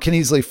can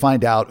easily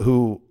find out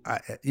who,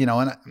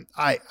 and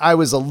I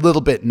was a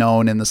little bit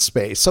known in the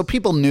space. So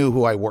people knew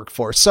who I worked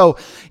for. So,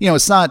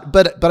 it's not,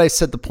 but I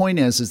said, the point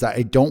is that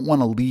I don't want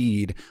to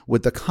lead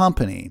with the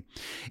company.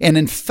 And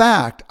in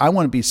fact, I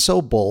want to be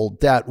so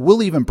bold that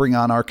we'll even bring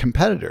on our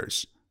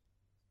competitors.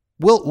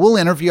 We'll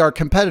interview our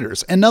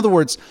competitors. In other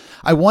words,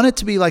 I want it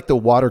to be like the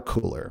water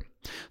cooler.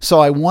 So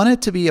I want it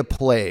to be a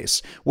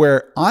place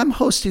where I'm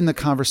hosting the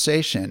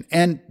conversation.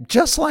 And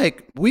just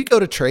like we go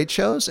to trade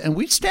shows and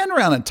we stand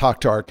around and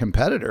talk to our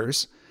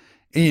competitors,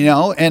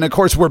 and of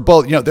course we're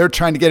both, they're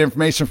trying to get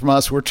information from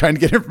us. We're trying to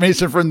get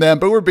information from them,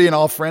 but we're being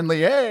all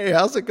friendly. Hey,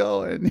 how's it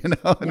going?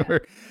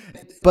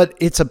 But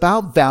it's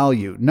about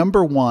value.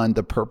 Number one,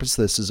 the purpose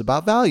of this is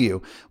about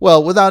value.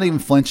 Well, without even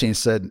flinching, he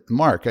said,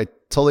 Mark, I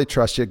totally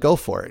trust you. Go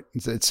for it.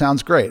 It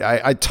sounds great.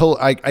 I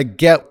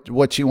get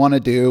what you want to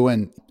do.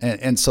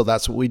 And so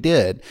that's what we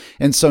did.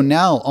 And so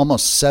now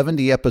almost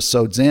 70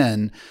 episodes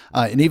in,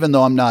 and even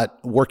though I'm not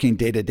working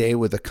day to day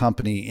with the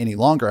company any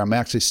longer, I'm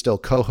actually still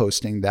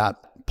co-hosting that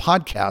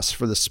podcast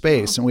for the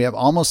space. And we have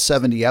almost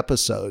 70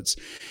 episodes.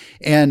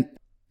 And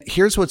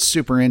here's what's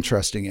super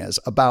interesting is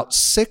about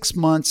 6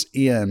 months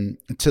in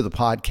to the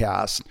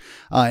podcast,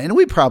 and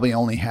we probably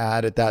only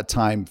had at that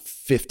time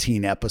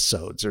 15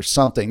 episodes or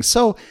something.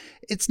 So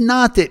it's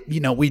not that,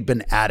 we'd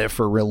been at it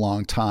for a real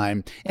long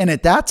time. And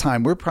at that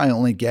time, we're probably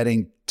only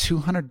getting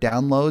 200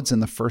 downloads in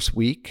the first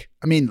week.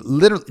 I mean,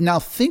 literally, now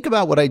think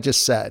about what I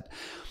just said.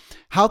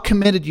 How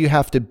committed you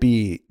have to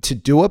be to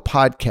do a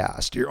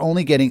podcast. You're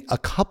only getting a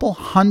couple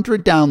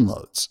hundred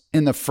downloads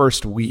in the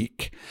first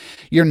week.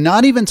 You're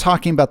not even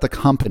talking about the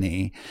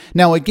company.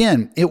 Now,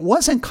 again, it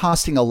wasn't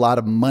costing a lot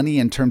of money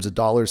in terms of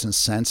dollars and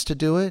cents to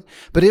do it,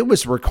 but it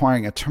was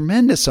requiring a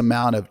tremendous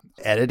amount of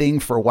editing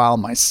for a while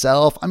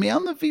myself. I mean,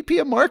 I'm the VP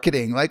of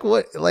marketing. Like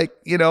what, like,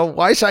 you know,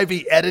 why should I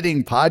be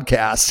editing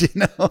podcasts,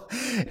 you know?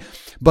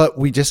 But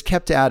we just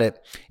kept at it.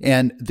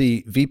 And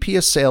the VP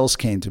of sales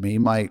came to me,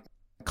 my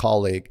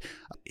colleague,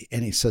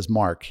 and he says,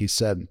 Mark, he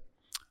said,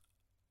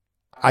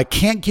 I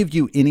can't give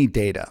you any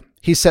data.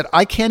 He said,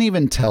 I can't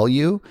even tell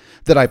you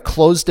that I've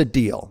closed a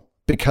deal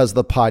because of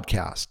the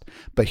podcast.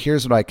 But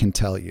here's what I can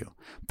tell you.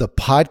 The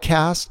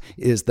podcast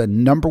is the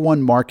number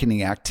one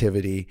marketing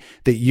activity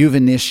that you've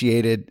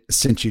initiated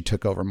since you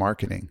took over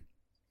marketing.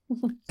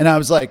 And I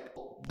was like,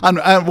 on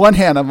one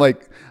hand, I'm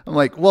like,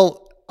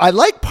 well, I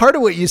like part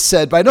of what you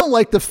said, but I don't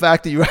like the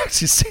fact that you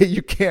actually say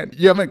you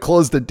haven't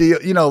closed the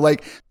deal. You know,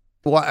 like,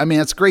 well, I mean,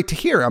 it's great to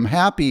hear. I'm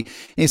happy.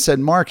 And he said,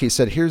 Mark, he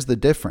said, here's the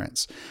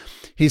difference.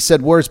 He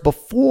said, whereas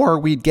before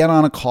we'd get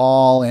on a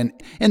call and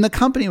the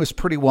company was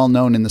pretty well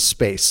known in the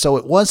space. So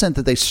it wasn't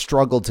that they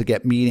struggled to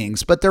get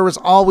meetings, but there was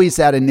always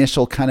that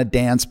initial kind of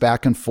dance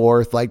back and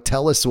forth, like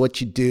tell us what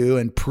you do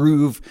and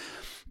prove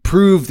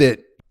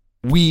that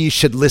we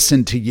should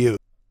listen to you.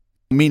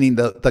 Meaning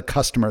the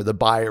customer, the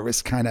buyer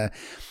is kind of,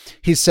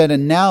 he said,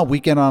 and now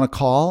we get on a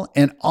call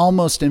and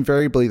almost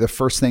invariably the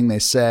first thing they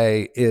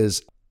say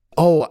is,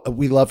 oh,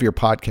 we love your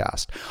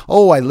podcast.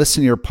 Oh, I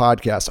listen to your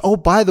podcast. Oh,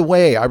 by the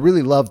way, I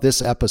really love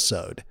this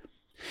episode.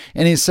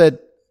 And he said,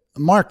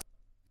 Mark,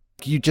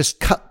 you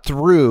just cut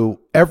through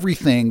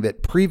everything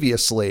that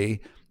previously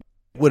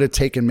would have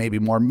taken maybe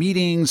more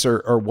meetings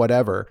or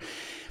whatever.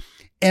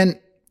 And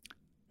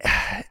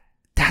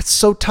that's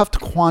so tough to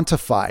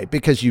quantify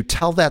because you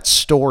tell that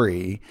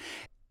story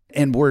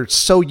and we're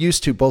so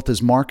used to, both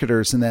as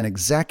marketers and then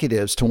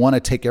executives, to want to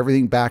take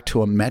everything back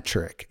to a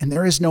metric. And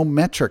there is no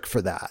metric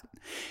for that.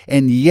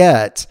 And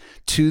yet,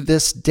 to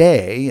this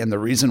day, and the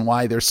reason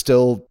why they're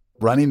still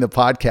running the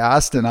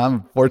podcast, and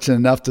I'm fortunate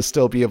enough to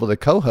still be able to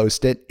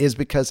co-host it, is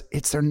because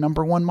it's their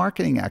number one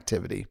marketing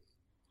activity.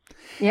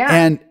 Yeah.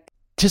 And it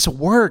just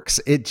works.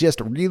 It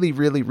just really,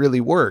 really, really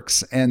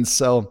works. And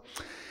so,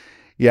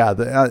 yeah,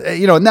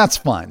 and that's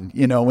fun,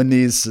 when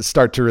these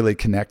start to really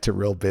connect to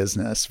real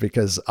business,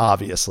 because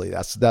obviously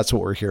that's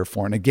what we're here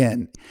for. And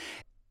again,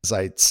 as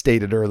I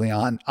stated early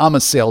on, I'm a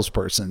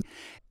salesperson.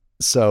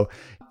 So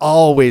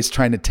always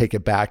trying to take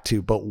it back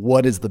to, but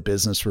what is the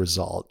business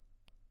result?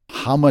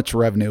 How much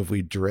revenue have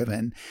we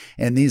driven?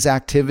 And these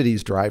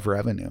activities drive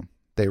revenue.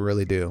 They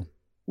really do.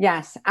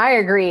 Yes, I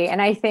agree.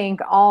 And I think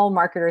all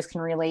marketers can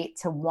relate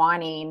to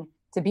wanting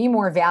to be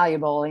more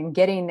valuable and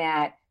getting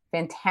that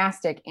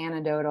fantastic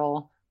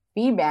anecdotal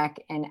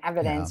feedback and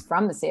evidence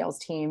from the sales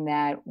team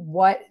that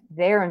what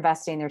they're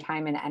investing their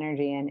time and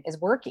energy in is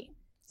working.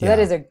 So that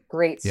is a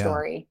great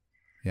story.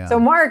 Yeah.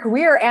 So Mark,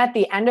 we are at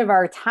the end of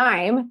our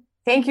time.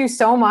 Thank you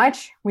so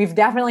much. We've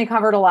definitely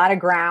covered a lot of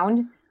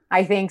ground.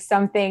 I think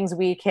some things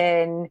we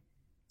can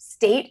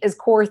state as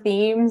core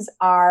themes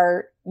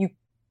are you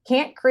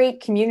can't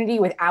create community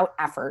without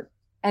effort.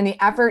 And the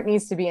effort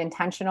needs to be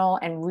intentional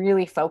and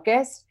really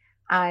focused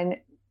on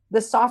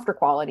the softer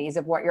qualities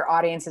of what your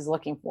audience is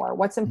looking for.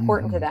 What's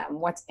important to them?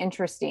 What's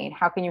interesting?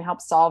 How can you help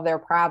solve their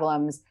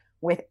problems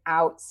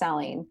without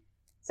selling?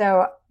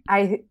 So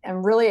I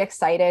am really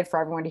excited for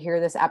everyone to hear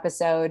this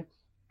episode.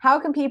 How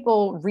can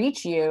people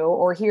reach you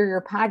or hear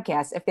your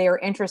podcast if they are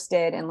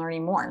interested in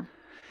learning more?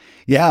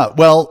 Yeah,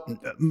 well,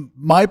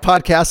 my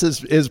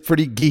podcast is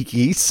pretty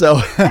geeky.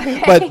 So,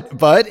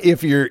 but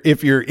if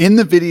you're in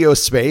the video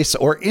space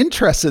or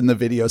interested in the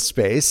video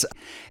space,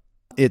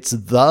 it's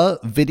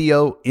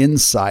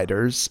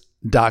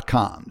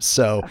thevideoinsiders.com.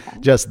 So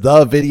just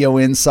the Video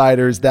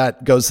Insiders,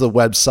 that goes to the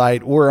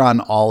website. We're on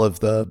all of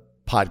the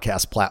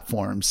podcast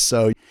platforms.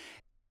 So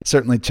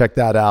certainly check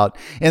that out.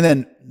 And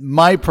then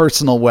my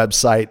personal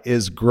website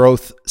is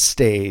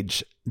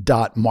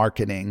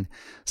growthstage.marketing.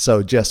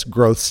 So just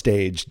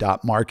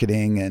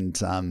growthstage.marketing,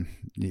 and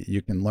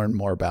you can learn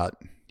more about,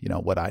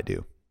 what I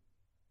do.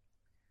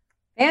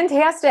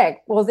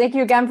 Fantastic. Well, thank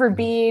you again for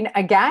being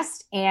a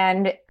guest.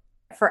 And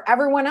for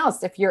everyone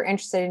else, if you're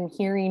interested in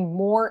hearing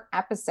more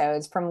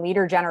episodes from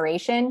Leader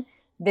Generation,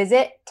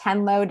 visit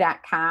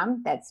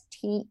tenlo.com. That's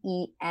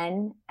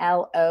TENLO.com.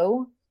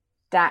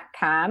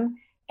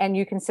 And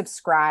you can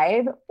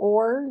subscribe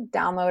or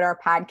download our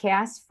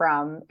podcast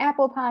from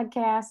Apple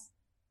Podcasts,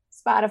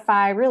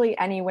 Spotify, really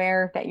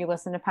anywhere that you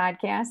listen to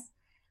podcasts.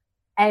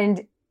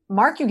 And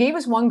Mark, you gave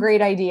us one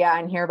great idea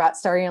on here about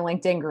starting a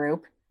LinkedIn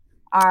group.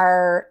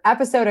 Our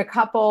episode,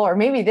 or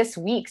maybe this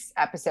week's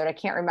episode, I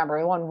can't remember,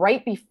 the one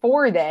right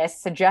before this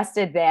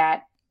suggested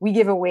that we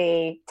give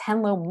away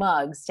Tenlo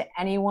mugs to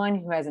anyone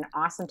who has an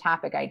awesome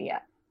topic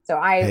idea. So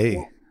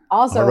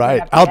also, all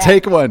right, I'll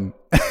take one.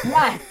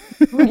 Yes.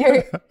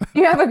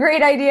 You have a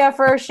great idea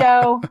for a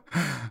show.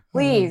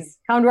 Please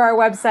come to our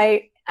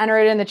website, enter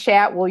it in the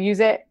chat. We'll use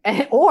it,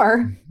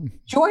 or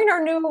join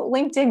our new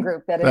LinkedIn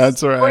group that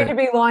is going to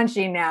be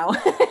launching now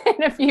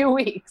in a few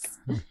weeks.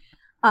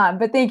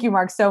 But thank you,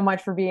 Mark, so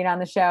much for being on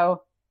the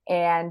show.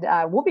 And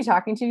we'll be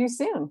talking to you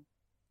soon.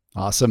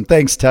 Awesome.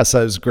 Thanks,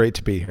 Tessa. It was great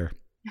to be here.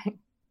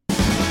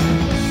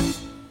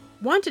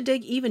 Want to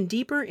dig even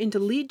deeper into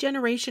lead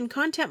generation,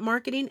 content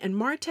marketing, and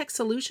MarTech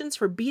solutions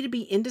for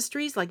B2B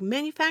industries like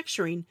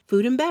manufacturing,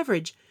 food and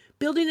beverage,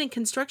 building and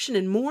construction,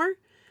 and more?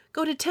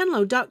 Go to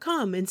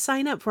tenlo.com and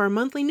sign up for our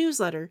monthly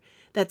newsletter.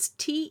 That's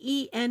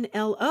TENLO.com.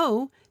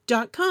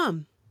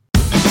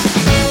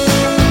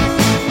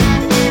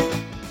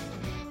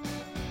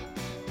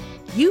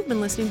 You've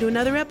been listening to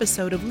another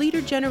episode of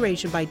Leader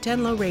Generation by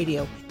Tenlo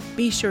Radio.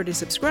 Be sure to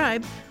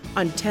subscribe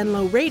on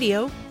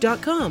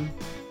tenloradio.com.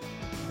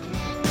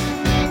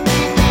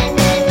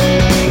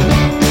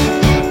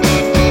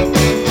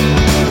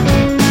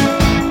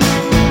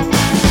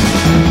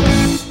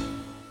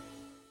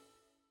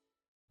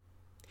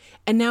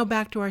 And now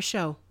back to our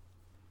show.